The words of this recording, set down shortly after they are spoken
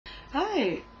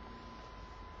Right.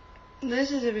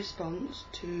 This is a response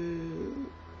to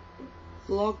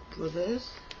vlogbrothers.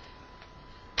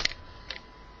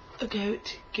 A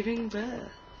goat giving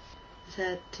birth. I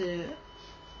said to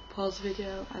pause the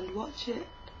video and watch it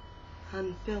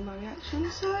and film my reaction,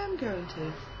 so I'm going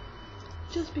to.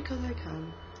 Just because I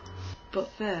can. But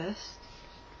first...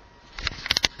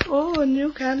 Oh, a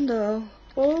new candle.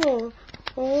 Oh,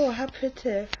 how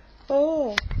pretty.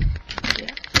 Oh.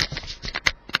 Yeah.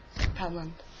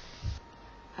 Poundland.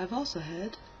 I've also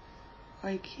heard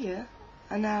Ikea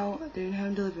are now doing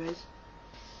home deliveries.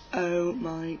 Oh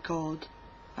my god.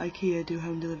 Ikea do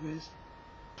home deliveries.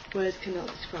 Words cannot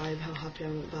describe how happy I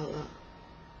am about that.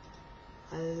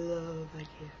 I love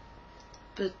Ikea.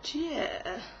 But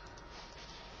yeah.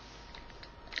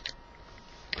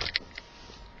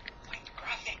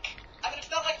 Graphic. I mean, it's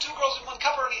not like two girls in one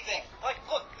cup or anything. Like,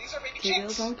 look, these are baby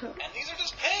chicks, and these are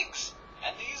just pigs,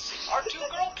 and these are two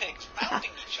girl pigs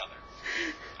mounting each other.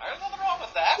 There's nothing wrong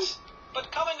with that.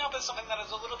 But coming up is something that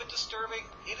is a little bit disturbing.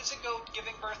 It is a goat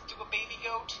giving birth to a baby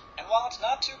goat. And while it's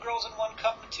not two girls in one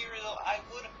cup material, I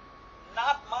would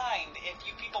not mind if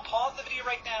you people pause the video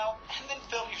right now and then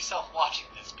film yourself watching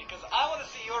this, because I want to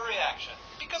see your reaction.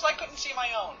 Because I couldn't see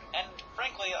my own. And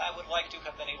frankly, I would like to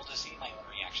have been able to see my own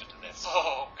reaction to this.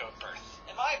 Oh, goat birth.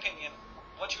 In my opinion,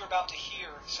 what you're about to hear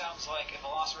sounds like a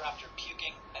velociraptor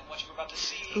puking, and what you're about to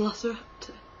see looks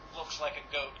like a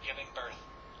goat giving birth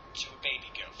to a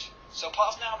baby goat. So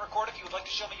pause now and record if you would like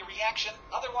to show me your reaction.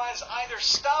 Otherwise, either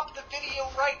stop the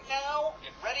video right now,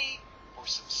 get ready for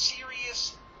some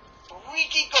serious,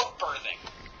 freaky goat birthing.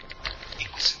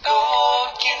 It was a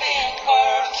goat giving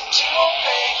birth to a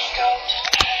baby goat.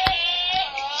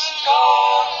 It was a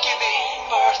goat giving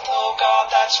birth, oh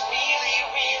god, that's really,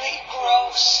 really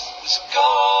gross. It was a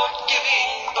goat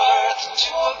giving birth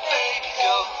to a baby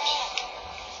goat.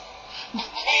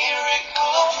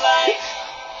 Miracle of life,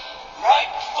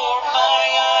 right before my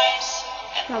eyes.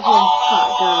 And all I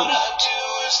wanna do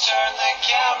is turn the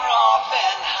camera off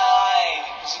and hide.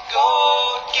 It was a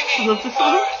goat giving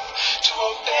birth to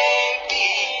a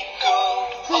baby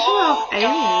goat. Oh God,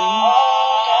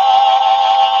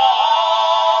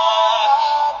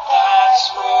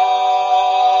 that's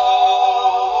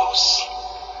gross.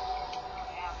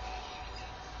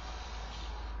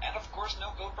 And of course, no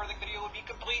goat birthing video would be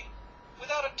complete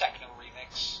without a techno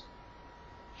remix.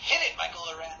 Hit it, Michael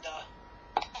Aranda.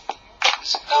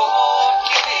 It's a goat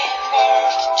giving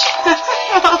birth to a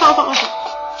baby.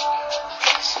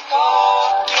 It's a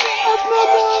goat giving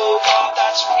birth, oh god,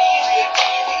 that's really,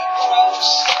 really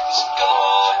gross. It's a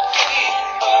goat giving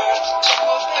birth to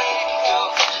a baby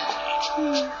goat.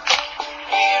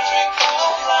 Miracle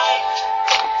of life,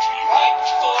 right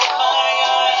before my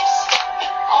eyes.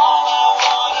 And all I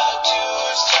wanna do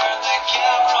is turn the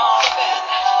camera off and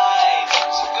hide.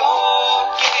 It's a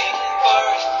goat giving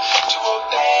birth to a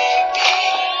baby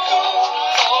goat.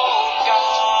 Oh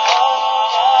God,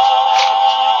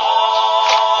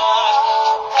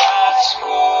 that's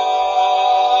gross.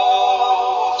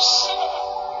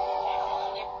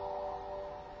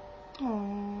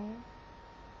 Aww.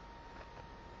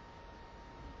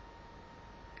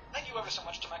 Thank you ever so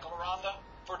much to Michael Aranda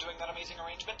for doing that amazing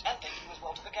arrangement, and thank you as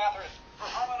well to the Catherine for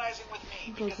harmonizing with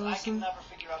me, because I can never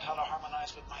figure out how to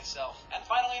harmonize with myself. And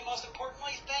finally, and most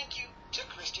importantly, thank you to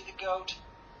Christy the Goat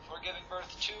for giving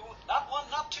birth to not one,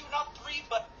 not two, not three,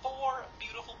 but 4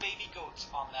 beautiful baby goats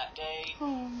on that day.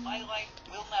 My life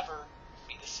will never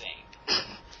be the same.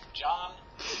 John,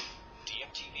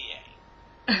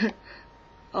 DMTVA.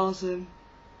 Awesome.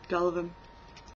 Got all of them.